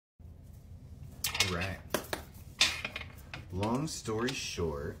right. Long story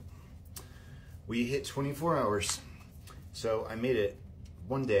short, we hit 24 hours. So I made it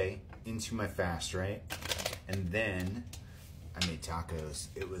one day into my fast, right? And then I made tacos.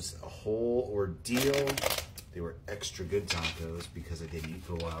 It was a whole ordeal. They were extra good tacos because I didn't eat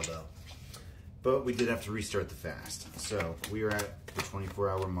for a while though. But we did have to restart the fast. So we are at the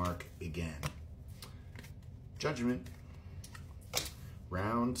 24-hour mark again. Judgment.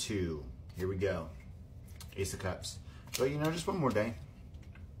 Round 2. Here we go. Ace of Cups. But you know, just one more day.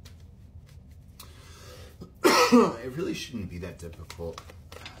 It really shouldn't be that difficult.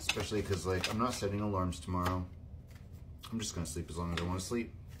 Especially because, like, I'm not setting alarms tomorrow. I'm just going to sleep as long as I want to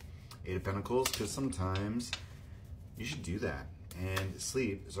sleep. 8 of Pentacles, because sometimes you should do that. And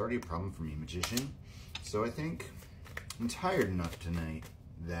sleep is already a problem for me, Magician. So I think I'm tired enough tonight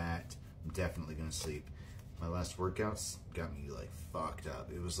that I'm definitely going to sleep. My last workouts got me, like, fucked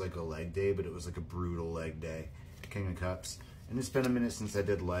up. It was like a leg day, but it was like a brutal leg day. King of Cups. And it's been a minute since I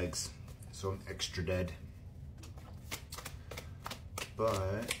did legs, so I'm extra dead.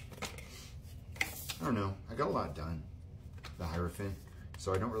 But I don't know. I got a lot done. The Hierophant.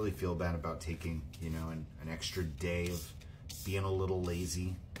 So I don't really feel bad about taking, you know, an extra day of being a little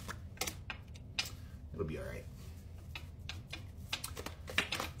lazy. It'll be all right.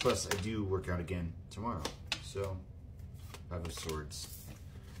 Plus, I do work out again tomorrow. So, 5 of Swords.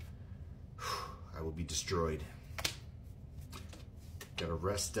 I will be destroyed. Gotta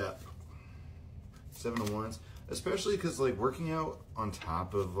rest up. 7 of Wands. Especially because, like, working out on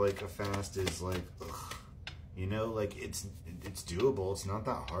top of, like, a fast is, like, ugh. You know, like, it's doable. It's not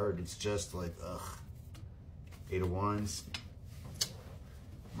that hard. It's just, like, ugh. 8 of Wands.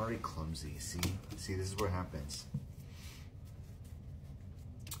 I'm already clumsy, see? See, this is what happens.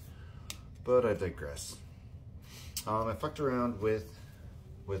 But I digress. I fucked around with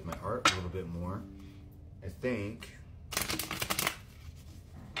my art a little bit more. I think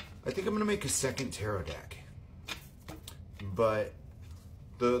I'm gonna make a second tarot deck. But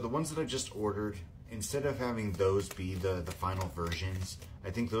the ones that I just ordered, instead of having those be the final versions, I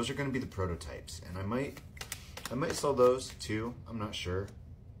think those are gonna be the prototypes. And I might sell those too, I'm not sure.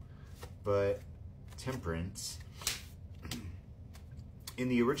 But Temperance, in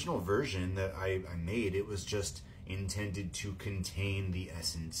the original version that I made, it was just intended to contain the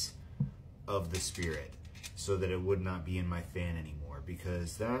essence of the spirit so that it would not be in my fan anymore,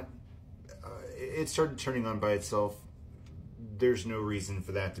 because that it started turning on by itself. There's no reason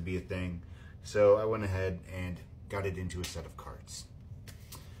for that to be a thing. So I went ahead and got it into a set of cards.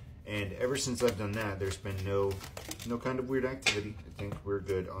 And ever since I've done that, there's been no kind of weird activity. I think we're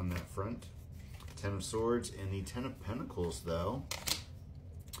good on that front. 10 of Swords and the 10 of Pentacles, though.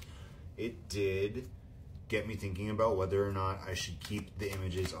 It did get me thinking about whether or not I should keep the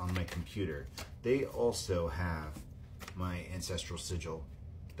images on my computer. They also have my ancestral sigil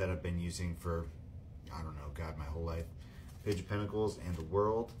that I've been using for, I don't know, God, my whole life. Page of Pentacles and the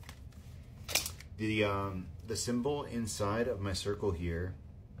World. The symbol inside of my circle here,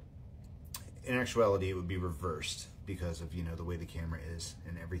 in actuality, it would be reversed because of, you know, the way the camera is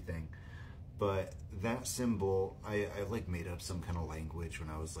and everything. But that symbol, I like made up some kind of language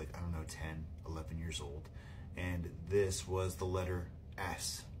when I was like, I don't know, 10, 11 years old. And this was the letter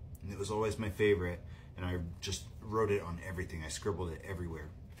S. And it was always my favorite. And I just wrote it on everything. I scribbled it everywhere.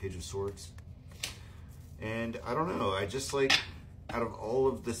 Page of Swords. And I don't know, I just like, out of all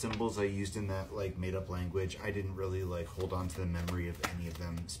of the symbols I used in that like made up language, I didn't really like hold on to the memory of any of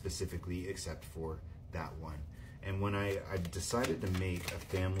them specifically except for that one. And when I decided to make a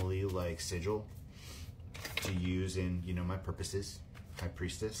family like sigil to use in, you know, my purposes, High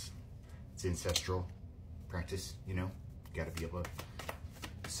Priestess, it's ancestral practice, you know, gotta be able to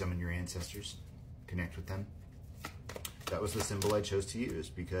summon your ancestors, connect with them. That was the symbol I chose to use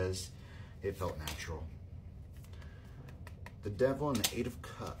because it felt natural. The Devil and the 8 of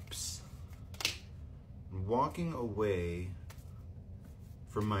Cups. Walking away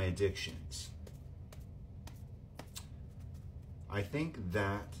from my addictions. I think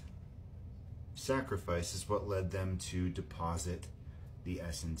that sacrifice is what led them to deposit the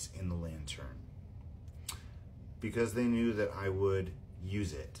essence in the lantern. Because they knew that I would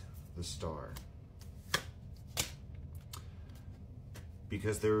use it, the star.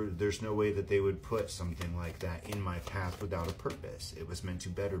 Because there's no way that they would put something like that in my path without a purpose. It was meant to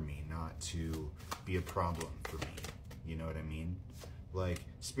better me, not to be a problem for me. You know what I mean? Like,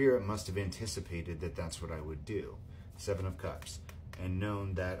 Spirit must have anticipated that that's what I would do. 7 of Cups. And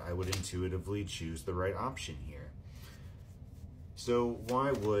known that I would intuitively choose the right option here. So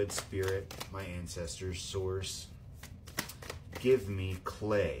why would Spirit, my ancestors, Source, give me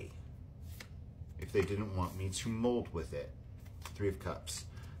clay if they didn't want me to mold with it. Three of Cups.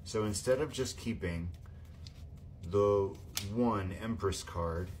 So instead of just keeping the one Empress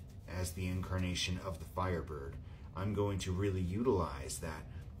card as the incarnation of the Firebird, I'm going to really utilize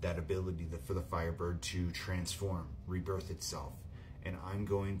that ability for the Firebird to transform, rebirth itself. And I'm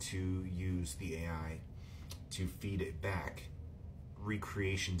going to use the AI to feed it back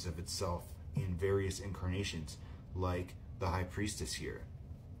recreations of itself in various incarnations, like the High Priestess here.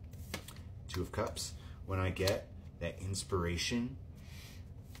 Two of Cups. When I get that inspiration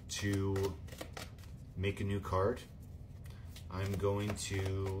to make a new card, I'm going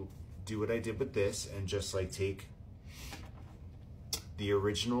to do what I did with this and just like take the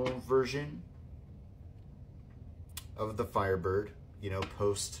original version of the Firebird, you know,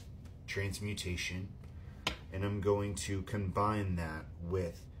 post transmutation, and I'm going to combine that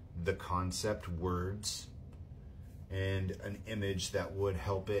with the concept words and an image that would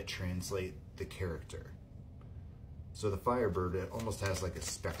help it translate the character. So the Firebird, it almost has like a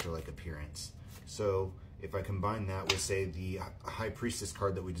spectre-like appearance. So if I combine that with, say, the High Priestess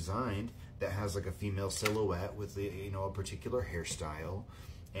card that we designed that has like a female silhouette with, you know, a particular hairstyle,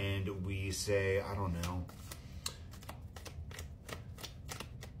 and we say, I don't know,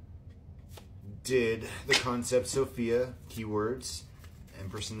 did the concept Sophia, keywords,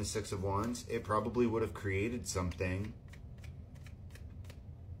 Empress and the Six of Wands, it probably would have created something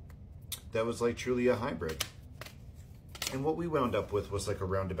that was like truly a hybrid. And what we wound up with was like a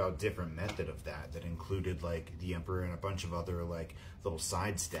roundabout different method of that included like the Emperor and a bunch of other like little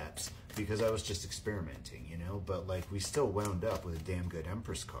side steps, because I was just experimenting, you know, but like we still wound up with a damn good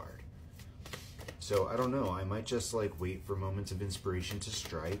Empress card. So I don't know, I might just like wait for moments of inspiration to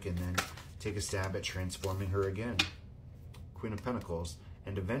strike and then take a stab at transforming her again. Queen of Pentacles.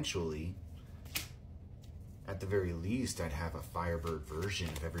 And eventually, at the very least, I'd have a Firebird version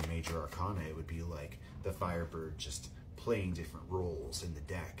of every major arcana. It would be like the Firebird just playing different roles in the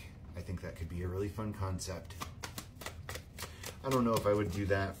deck. I think that could be a really fun concept. I don't know if I would do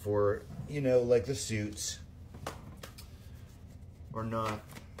that for, you know, like the suits or not,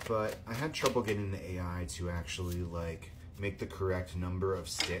 but I had trouble getting the AI to actually like make the correct number of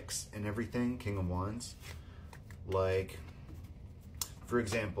sticks and everything. King of Wands. Like, for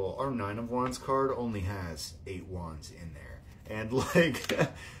example, our Nine of Wands card only has 8 wands in there. And like,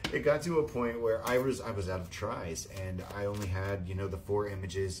 it got to a point where I was out of tries and I only had, you know, the 4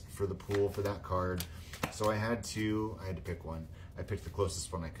 images for the pool for that card. So I had to pick one. I picked the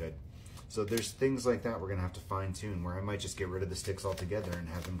closest one I could. So there's things like that we're gonna have to fine tune, where I might just get rid of the sticks altogether and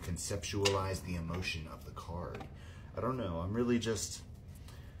have them conceptualize the emotion of the card. I don't know, I'm really just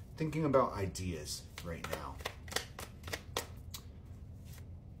thinking about ideas right now.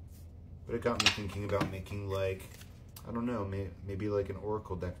 But it got me thinking about making like, I don't know, maybe like an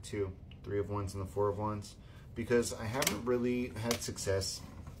Oracle deck too. 3 of Wands and the 4 of Wands. Because I haven't really had success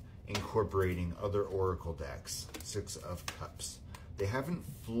incorporating other Oracle decks. 6 of Cups. They haven't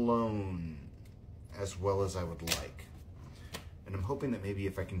flown as well as I would like. And I'm hoping that maybe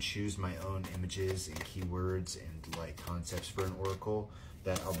if I can choose my own images and keywords and like concepts for an Oracle,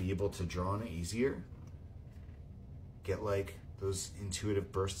 that I'll be able to draw on it easier. Get like those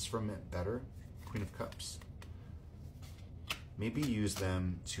intuitive bursts from it better. Queen of Cups. Maybe use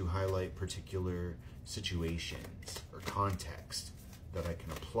them to highlight particular situations or context that I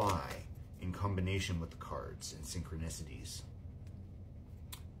can apply in combination with the cards and synchronicities.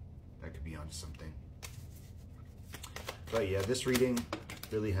 That could be onto something. But yeah, this reading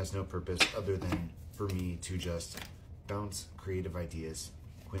really has no purpose other than for me to just bounce creative ideas.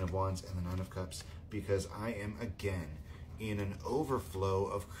 Queen of Wands and the 9 of Cups, because I am again in an overflow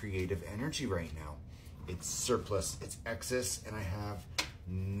of creative energy right now. It's surplus, it's excess, and I have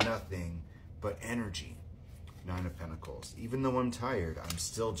nothing but energy. 9 of Pentacles. Even though I'm tired, I'm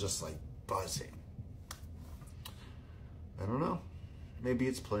still just like buzzing. I don't know. Maybe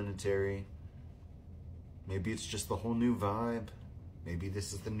it's planetary. Maybe it's just the whole new vibe. Maybe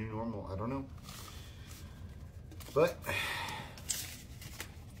this is the new normal. I don't know. But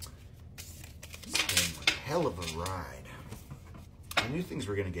it's been a hell of a ride. I knew things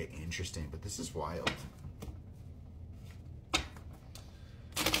were going to get interesting, but this is wild.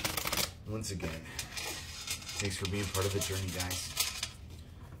 Once again, thanks for being part of the journey, guys.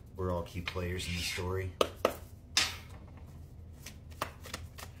 We're all key players in the story.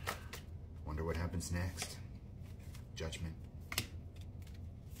 Wonder what happens next. Judgment.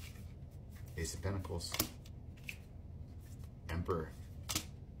 Ace of Pentacles. Emperor.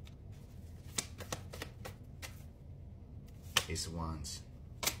 Ace of Wands.